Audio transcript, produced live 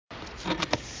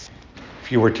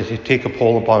If you were to take a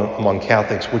poll among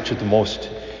Catholics, which are the most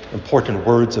important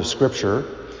words of Scripture,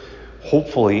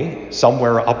 hopefully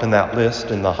somewhere up in that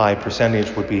list in the high percentage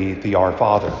would be the Our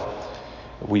Father.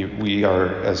 We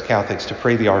are, as Catholics, to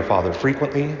pray the Our Father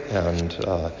frequently, and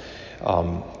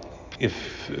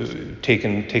if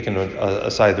taken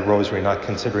aside the rosary, not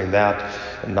considering that,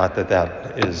 not that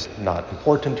that is not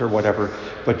important or whatever,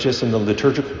 but just in the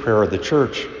liturgical prayer of the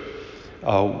Church,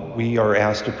 we are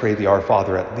asked to pray the Our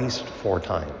Father at least 4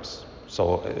 times,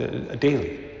 so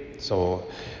daily. So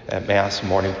at Mass,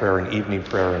 morning prayer, and evening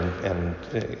prayer, and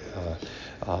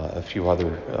a few other,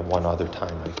 one other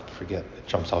time, I forget, it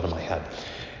jumps out of my head.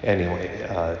 Anyway,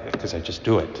 because I just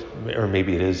do it, or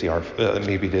maybe it is the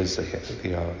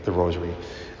Rosary,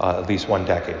 at least 1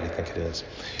 decade, I think it is.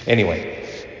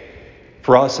 Anyway,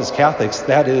 for us as Catholics,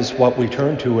 that is what we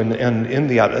turn to, and in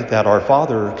that Our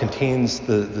Father contains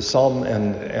the sum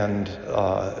and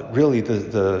really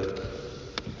the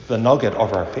nugget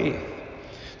of our faith.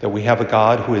 That we have a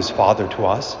God who is Father to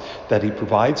us, that He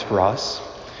provides for us,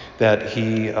 that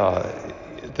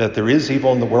that there is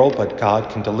evil in the world, but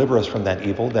God can deliver us from that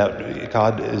evil, that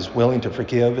God is willing to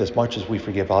forgive as much as we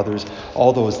forgive others,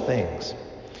 all those things.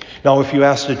 Now, if you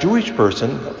asked a Jewish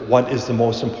person what is the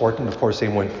most important, of course they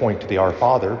wouldn't point to the Our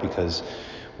Father because,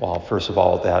 well, first of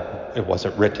all, that it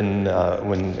wasn't written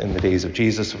when in the days of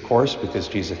Jesus, of course, because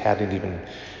Jesus hadn't even,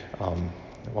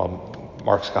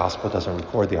 Mark's Gospel doesn't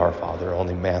record the Our Father,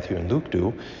 only Matthew and Luke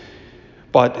do.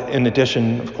 But in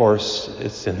addition, of course,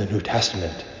 it's in the New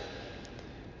Testament.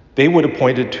 They would have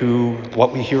pointed to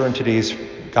what we hear in today's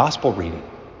Gospel reading.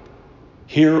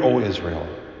 Hear, O Israel,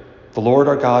 the Lord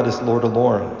our God is the Lord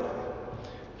alone.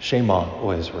 Shema,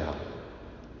 O Israel.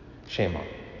 Shema.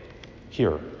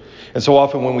 Hear. And so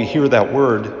often when we hear that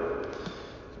word,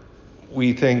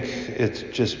 we think it's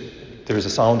just, there's a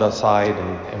sound outside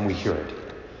and we hear it.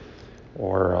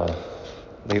 Or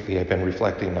lately I've been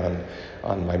reflecting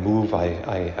on my move.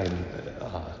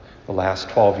 The last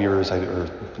 12 years, or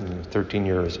 13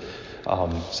 years,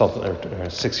 something, or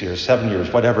 6 years, 7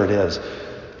 years, whatever it is,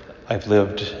 I've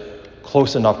lived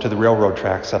close enough to the railroad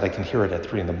tracks that I can hear it at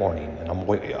 3 a.m. And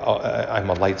I'm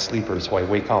a light sleeper, so I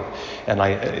wake up and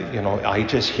I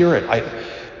just hear it.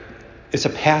 It's a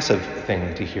passive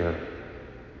thing to hear.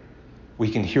 We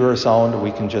can hear a sound, or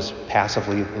we can just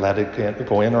passively let it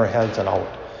go in our heads and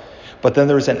out. But then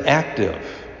there's an active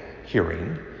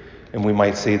hearing, and we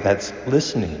might say that's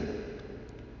listening.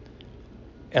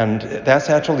 And that's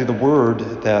actually the word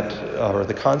or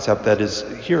the concept that is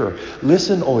here.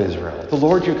 Listen, O Israel, the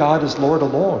Lord your God is Lord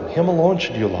alone. Him alone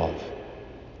should you love.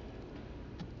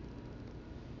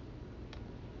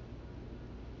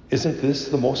 Isn't this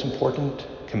the most important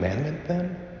commandment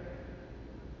then?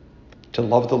 To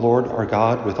love the Lord our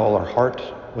God with all our heart,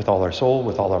 with all our soul,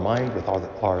 with all our mind, with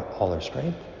all our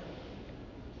strength.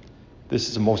 This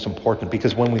is the most important,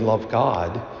 because when we love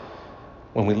God,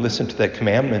 when we listen to that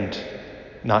commandment,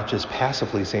 not just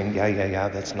passively saying, yeah,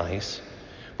 that's nice,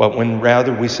 but when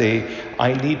rather we say,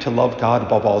 I need to love God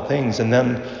above all things, and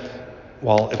then,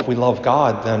 well, if we love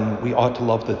God, then we ought to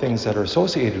love the things that are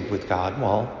associated with God.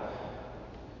 Well,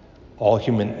 all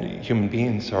human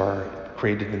beings are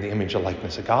created in the image and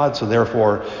likeness of God, so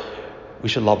therefore we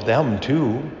should love them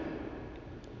too.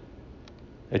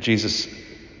 And Jesus,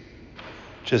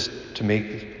 just to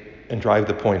make and drive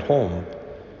the point home,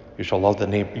 you shall love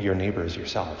your neighbor as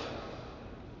yourself.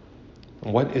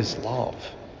 And what is love?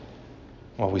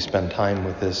 Well, we spend time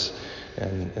with this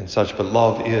and such, but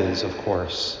love is, of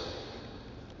course,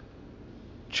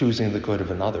 choosing the good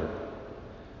of another,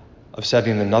 of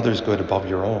setting another's good above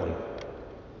your own.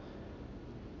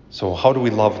 So how do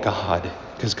we love God?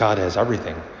 Because God has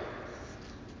everything.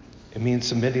 It means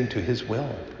submitting to His will.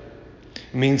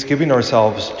 It means giving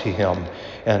ourselves to Him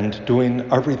and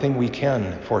doing everything we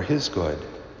can for His good,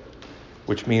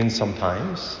 which means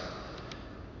sometimes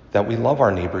that we love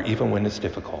our neighbor even when it's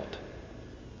difficult.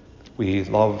 We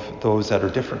love those that are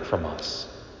different from us,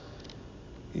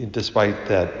 despite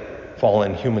that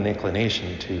fallen human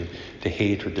inclination to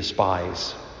hate or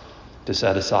despise, to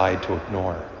set aside, to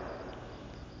ignore.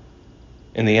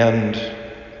 In the end,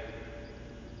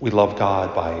 we love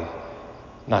God by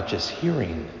not just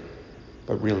hearing,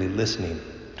 but really listening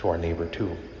to our neighbor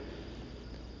too.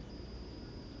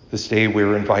 This day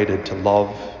we're invited to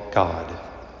love God.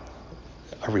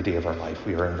 Every day of our life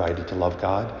we are invited to love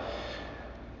God,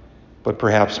 but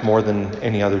perhaps more than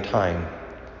any other time,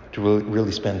 to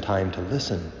really spend time to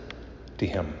listen to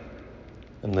Him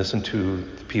and listen to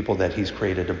the people that He's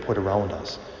created and put around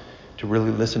us, to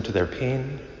really listen to their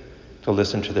pain, to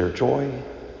listen to their joy,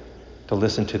 to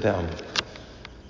listen to them